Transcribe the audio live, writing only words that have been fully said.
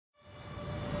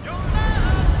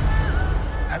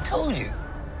told you.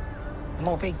 I'm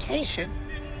on vacation.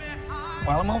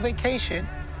 While I'm on vacation,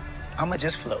 I'ma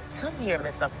just float. Come here,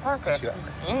 Mr. Parker.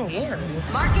 Yeah.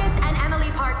 Marcus and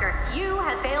Emily Parker, you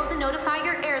have failed to notify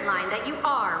your airline that you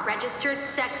are registered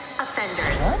sex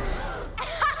offenders. What?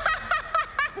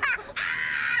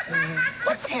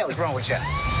 What the hell is wrong with you?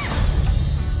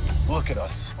 Look at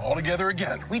us, all together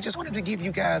again. We just wanted to give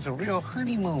you guys a real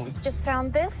honeymoon. Just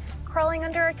found this crawling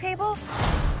under our table.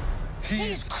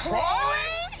 He's crawling?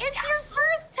 It's your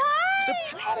first time! He's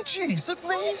a prodigy. He's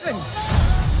amazing.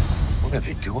 What are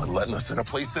they doing letting us in a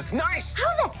place this nice?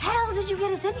 How the hell did you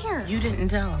get us in here? You didn't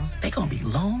tell him. They're gonna be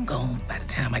long gone by the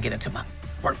time I get into my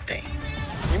birthday.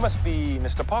 You must be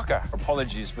Mr. Parker.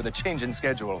 Apologies for the change in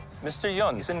schedule. Mr.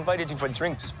 Young has invited you for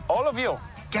drinks. All of you.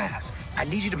 Guys, I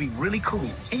need you to be really cool.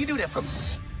 Can you do that for me?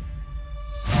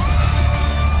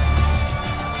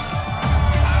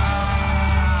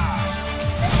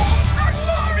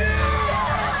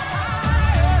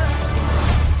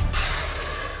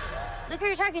 Look who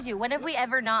you're talking to. When have we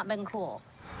ever not been cool?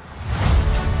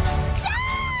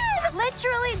 Dad!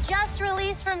 Literally just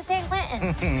released from San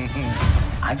Quentin.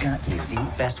 I got you the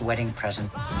best wedding present.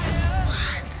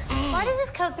 Why does this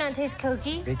Coke not taste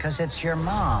cokey? Because it's your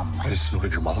mom. I just know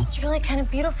your mom. It's really kind of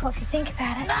beautiful if you think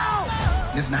about it.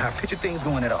 This is not how I picture things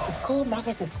going at all. It's cool,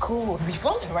 Marcus. It's cool. We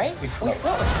floating, right? We floating.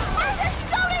 Marcus,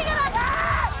 shooting at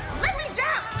us! Let me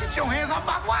down! Get your hands off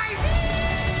my wife!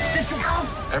 Sit down!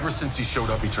 Ever since he showed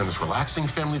up, he turned this relaxing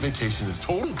family vacation into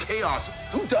total chaos.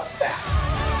 Who does that?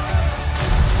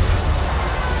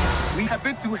 We have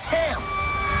been through hell.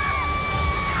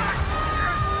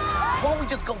 Why don't we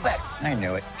just go back? I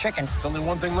knew it. Chicken. There's only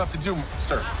one thing left to do,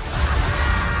 sir.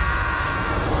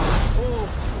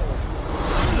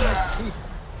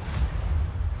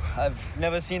 I've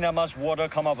never seen that much water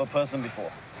come off a person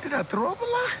before. Did I throw up a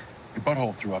lot? Your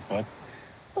butthole threw up, bud.